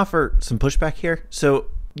 can I offer some pushback here? So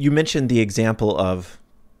you mentioned the example of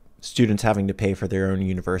students having to pay for their own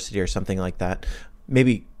university or something like that.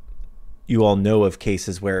 Maybe you all know of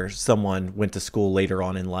cases where someone went to school later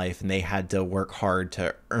on in life and they had to work hard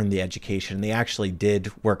to earn the education. They actually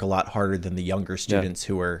did work a lot harder than the younger students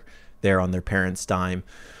who were there on their parents' dime.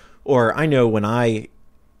 Or I know when I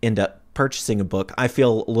end up purchasing a book, I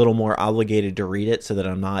feel a little more obligated to read it so that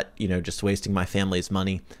I'm not, just wasting my family's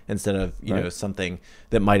money instead of, something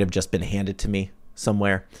that might have just been handed to me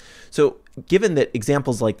somewhere. So given that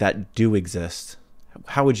examples like that do exist,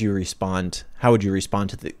 how would you respond? How would you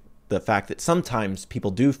respond to the fact that sometimes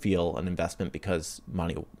people do feel an investment because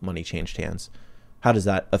money changed hands? How does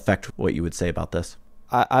that affect what you would say about this?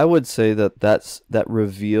 I would say that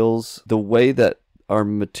reveals the way that our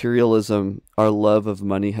materialism, our love of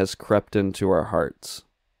money has crept into our hearts.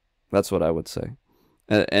 That's what I would say.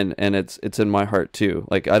 And it's in my heart too.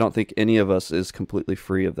 Like, I don't think any of us is completely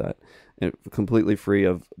free of that. Completely free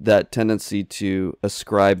of that tendency to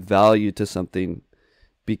ascribe value to something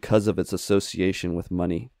because of its association with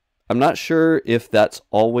money. I'm not sure if that's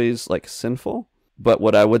always like sinful, but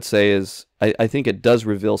what I would say is I think it does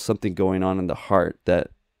reveal something going on in the heart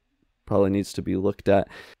that probably needs to be looked at.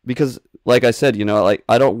 Because like I said,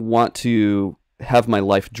 I don't want to have my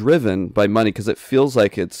life driven by money because it feels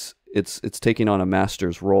like it's taking on a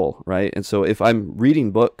master's role, right? And so if I'm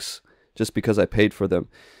reading books just because I paid for them,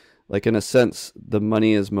 like in a sense, the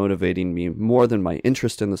money is motivating me more than my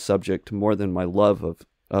interest in the subject, more than my love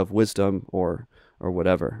of wisdom or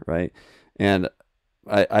whatever, right? And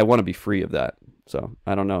I want to be free of that. So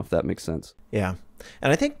I don't know if that makes sense. Yeah.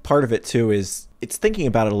 And I think part of it too is it's thinking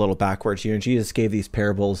about it a little backwards. Jesus gave these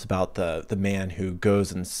parables about the man who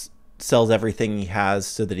goes and sells everything he has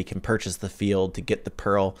so that he can purchase the field to get the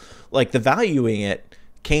pearl. Like, the valuing it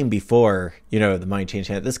came before, the money changed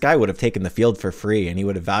hands. This guy would have taken the field for free and he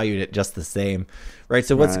would have valued it just the same, right?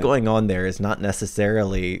 So what's going on there is not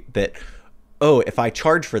necessarily that, if I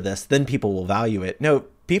charge for this, then people will value it. No,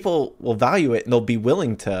 people will value it and they'll be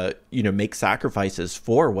willing to, make sacrifices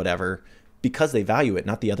for whatever because they value it,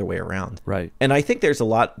 not the other way around. Right. And I think there's a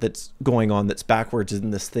lot that's going on that's backwards in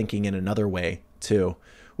this thinking in another way too,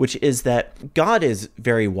 which is that God is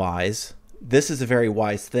very wise. This is a very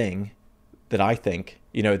wise thing that I think,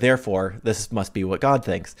 therefore this must be what God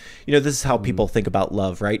thinks. This is how people think about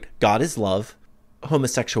love, right? God is love.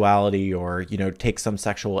 Homosexuality or, take some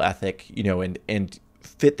sexual ethic, and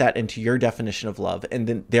fit that into your definition of love. And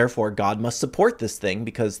then therefore God must support this thing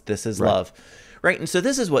because this is love. Right. And so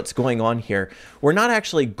this is what's going on here. We're not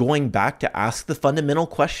actually going back to ask the fundamental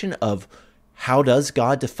question of how does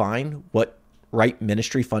God define what right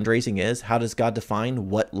ministry fundraising is? How does God define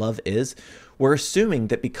what love is? We're assuming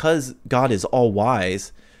that because God is all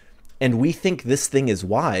wise and we think this thing is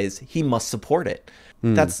wise, he must support it.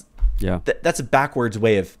 That's a backwards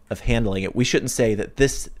way of handling it. We shouldn't say that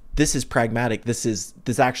this is pragmatic.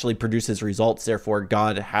 This actually produces results. Therefore,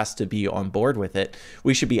 God has to be on board with it.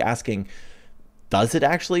 We should be asking, does it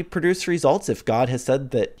actually produce results? If God has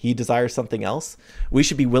said that he desires something else, we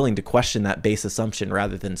should be willing to question that base assumption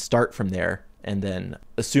rather than start from there and then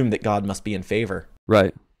assume that God must be in favor.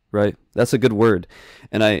 Right. That's a good word.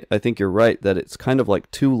 And I think you're right that it's kind of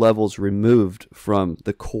like two levels removed from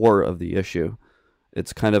the core of the issue.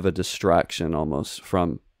 It's kind of a distraction almost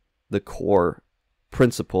from the core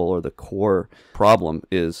principle or the core problem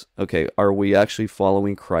is, okay, are we actually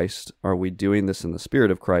following Christ? Are we doing this in the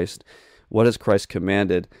spirit of Christ? What has Christ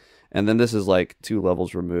commanded? And then this is like two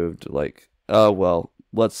levels removed, like, oh, well,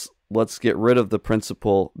 let's get rid of the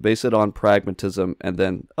principle, base it on pragmatism, and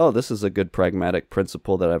then, this is a good pragmatic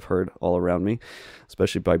principle that I've heard all around me,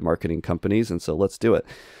 especially by marketing companies, and so let's do it.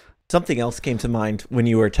 Something else came to mind when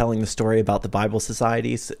you were telling the story about the Bible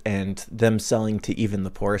societies and them selling to even the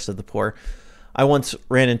poorest of the poor. I once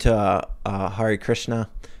ran into a Hare Krishna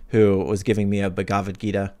who was giving me a Bhagavad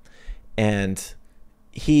Gita, and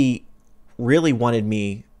he really wanted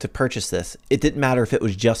me to purchase this. It didn't matter if it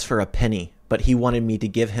was just for a penny, but he wanted me to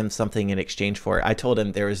give him something in exchange for it. I told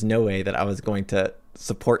him there was no way that I was going to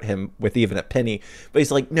support him with even a penny. But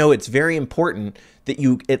he's like, no, it's very important that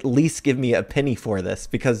you at least give me a penny for this,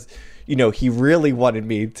 because, you know, he really wanted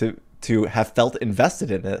me to have felt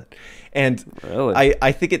invested in it. And really?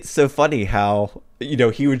 I think it's so funny how, you know,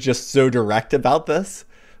 he was just so direct about this.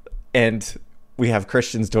 And we have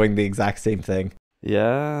Christians doing the exact same thing.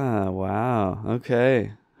 Yeah, wow.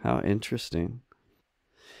 Okay. How interesting.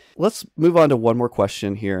 Let's move on to one more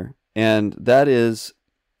question here. And that is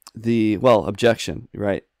objection,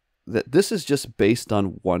 right? That this is just based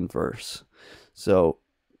on one verse. So,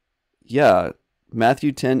 yeah,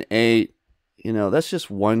 Matthew 10:8, you know, that's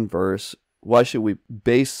just one verse. Why should we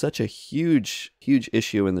base such a huge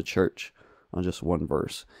issue in the church on just one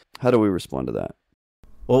verse? How do we respond to that?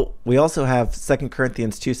 Well, we also have 2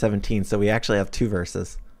 Corinthians 2:17, so we actually have two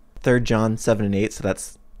verses. 3 John 7 and 8, so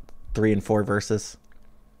that's 3 and 4 verses.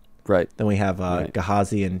 Right. Then we have Right.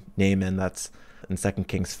 Gehazi and Naaman, that's in 2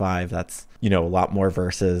 Kings 5. That's, you know, a lot more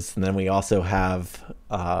verses. And then we also have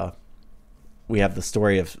the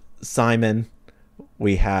story of Simon.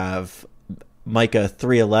 We have Micah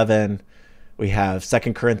 3:11. We have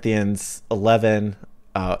 2 Corinthians 11.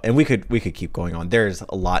 And we could keep going on. There's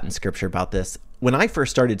a lot in scripture about this. When I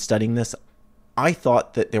first started studying this, I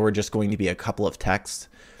thought that there were just going to be a couple of texts,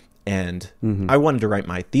 and I wanted to write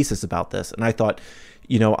my thesis about this. And I thought,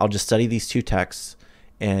 you know, I'll just study these two texts,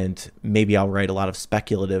 and maybe I'll write a lot of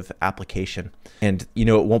speculative application. And, you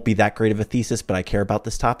know, it won't be that great of a thesis, but I care about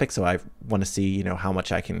this topic, so I want to see, you know, how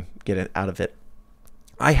much I can get out of it.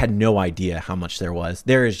 I had no idea how much there was.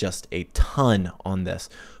 There is just a ton on this.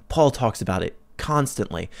 Paul talks about it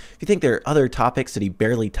constantly. If you think there are other topics that he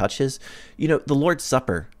barely touches, you know, the Lord's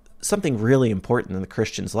Supper, something really important in the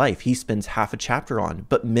Christian's life, he spends half a chapter on.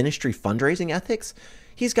 But ministry fundraising ethics,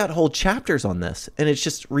 he's got whole chapters on this, and it's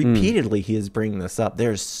just repeatedly he is bringing this up.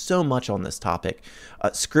 There's so much on this topic.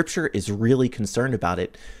 Scripture is really concerned about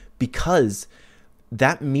it, because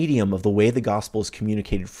that medium of the way the gospel is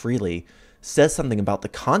communicated freely says something about the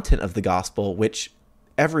content of the gospel, which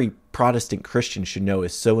every Protestant Christian should know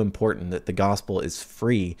is so important, that the gospel is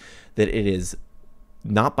free, that it is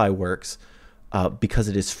not by works, because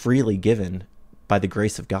it is freely given by the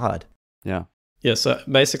grace of God. Yeah. Yeah, so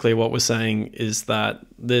basically what we're saying is that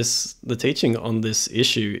the teaching on this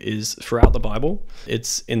issue is throughout the Bible.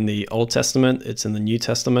 It's in the Old Testament, it's in the New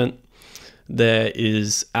Testament. There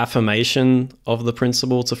is affirmation of the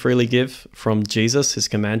principle to freely give from Jesus, his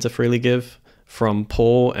command to freely give, from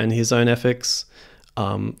Paul and his own ethics,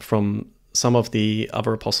 from some of the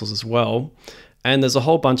other apostles as well. And there's a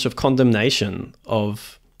whole bunch of condemnation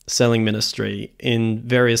of selling ministry in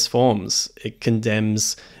various forms. It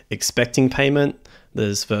condemns expecting payment.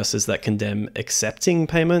 There's verses that condemn accepting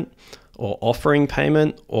payment, or offering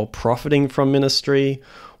payment, or profiting from ministry,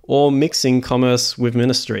 or mixing commerce with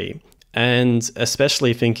ministry. And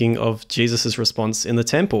especially thinking of Jesus's response in the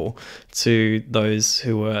temple to those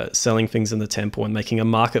who were selling things in the temple and making a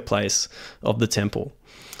marketplace of the temple.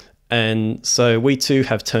 And so we too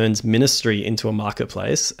have turned ministry into a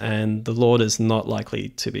marketplace, and the Lord is not likely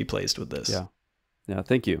to be pleased with this. Yeah,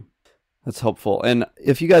 thank you. That's helpful. And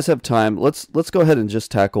if you guys have time, let's go ahead and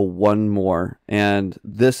just tackle one more. And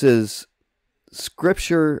this is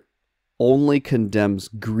Scripture only condemns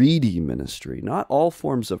greedy ministry, not all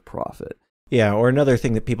forms of profit. Yeah, or another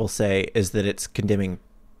thing that people say is that it's condemning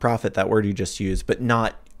profit, that word you just used, but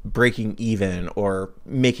not breaking even or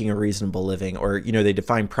making a reasonable living, or, you know, they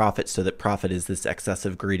define profit so that profit is this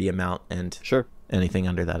excessive greedy amount, and sure, anything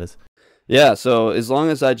under that is. Yeah, so as long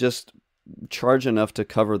as I just charge enough to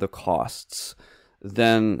cover the costs,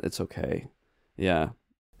 then it's okay. Yeah.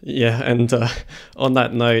 Yeah, and on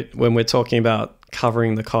that note, when we're talking about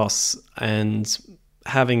covering the costs and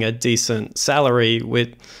having a decent salary,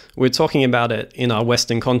 we're talking about it in our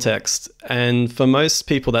Western context. And for most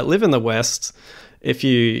people that live in the West, if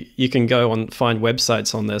you can go and find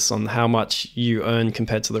websites on this, on how much you earn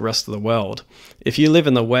compared to the rest of the world. If you live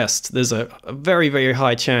in the West, there's a very, very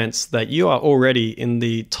high chance that you are already in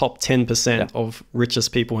the top 10% of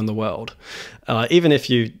richest people in the world, even if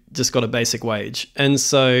you just got a basic wage. And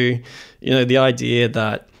so, you know, the idea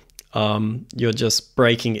that you're just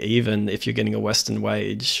breaking even if you're getting a Western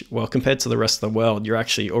wage, well, compared to the rest of the world, you're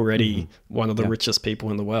actually already one of the richest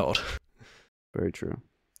people in the world. Very true.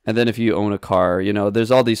 And then if you own a car, you know, there's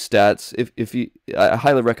all these stats. I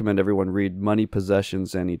highly recommend everyone read Money,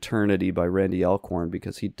 Possessions, and Eternity by Randy Alcorn,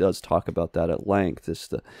 because he does talk about that at length. It's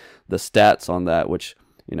the stats on that, which,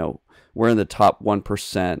 you know, we're in the top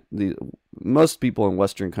 1%. Most people in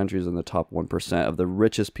Western countries are in the top 1% of the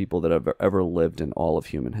richest people that have ever lived in all of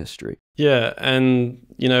human history. Yeah, and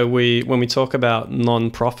when we talk about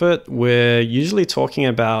non-profit, we're usually talking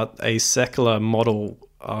about a secular model,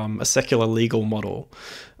 a secular legal model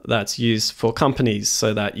that's used for companies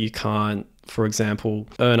so that you can't, for example,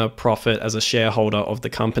 earn a profit as a shareholder of the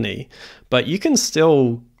company. But you can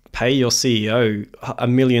still pay your CEO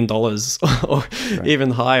 $1 million or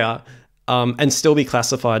even higher and still be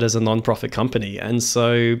classified as a non-profit company. And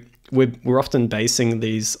so we're often basing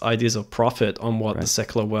these ideas of profit on what the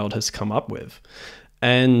secular world has come up with.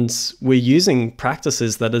 And we're using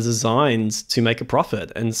practices that are designed to make a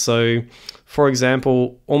profit. And so, for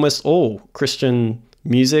example, almost all Christian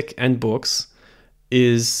music and books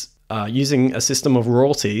is using a system of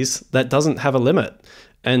royalties that doesn't have a limit.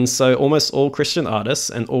 And so almost all Christian artists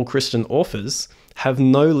and all Christian authors have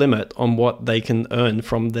no limit on what they can earn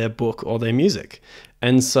from their book or their music.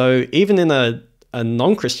 And so even in a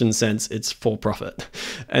non-Christian sense, it's for profit.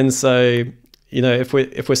 And so, if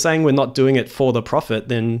we're saying we're not doing it for the profit,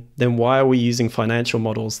 then why are we using financial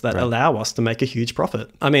models that allow us to make a huge profit?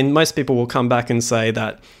 I mean, most people will come back and say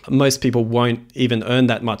that most people won't even earn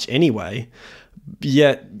that much anyway,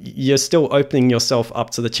 yet you're still opening yourself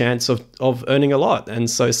up to the chance of earning a lot. And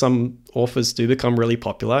so some authors do become really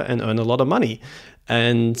popular and earn a lot of money.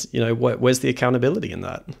 And, where's the accountability in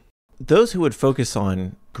that? Those who would focus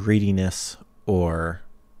on greediness or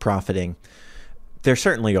profiting, there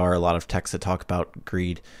certainly are a lot of texts that talk about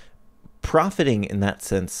greed. Profiting in that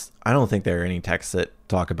sense, I don't think there are any texts that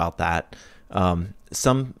talk about that.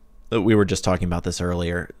 We were just talking about this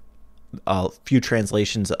earlier. A few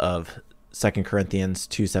translations of 2 Corinthians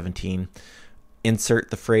 2:17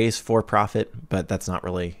 insert the phrase for profit, but that's not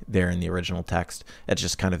really there in the original text. It's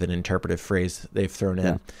just kind of an interpretive phrase they've thrown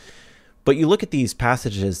in. But you look at these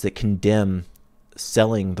passages that condemn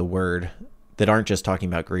selling the word, that aren't just talking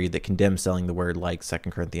about greed, that condemn selling the word, like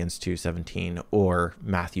 2 Corinthians 2:17 or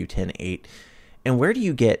Matthew 10:8. And where do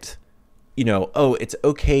you get, it's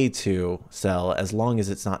okay to sell as long as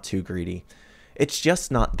it's not too greedy? It's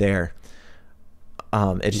just not there.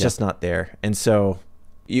 It's just not there. And so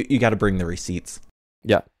you got to bring the receipts.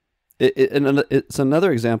 Yeah. It's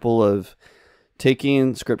another example of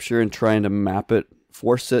taking scripture and trying to map it,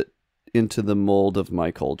 force it into the mold of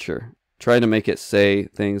my culture. Trying to make it say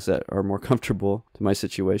things that are more comfortable to my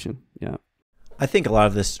situation. Yeah. I think a lot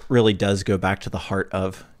of this really does go back to the heart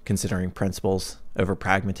of considering principles over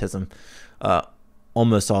pragmatism.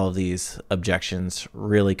 Almost all of these objections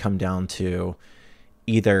really come down to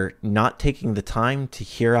either not taking the time to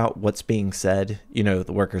hear out what's being said, the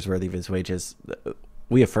worker's worthy of his wages.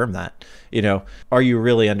 We affirm that. Are you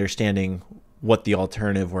really understanding what the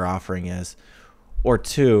alternative we're offering is? Or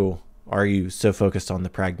two, are you so focused on the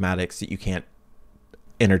pragmatics that you can't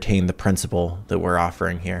entertain the principle that we're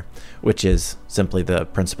offering here, which is simply the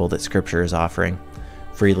principle that Scripture is offering?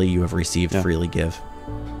 Freely you have received, freely give.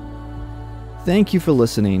 Thank you for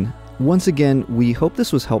listening. Once again, we hope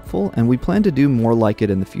this was helpful, and we plan to do more like it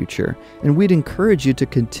in the future. And we'd encourage you to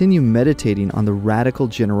continue meditating on the radical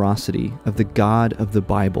generosity of the God of the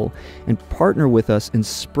Bible and partner with us in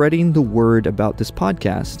spreading the word about this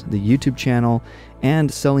podcast, the YouTube channel, and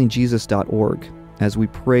sellingjesus.org as we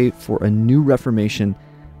pray for a new reformation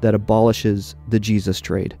that abolishes the Jesus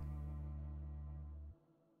trade.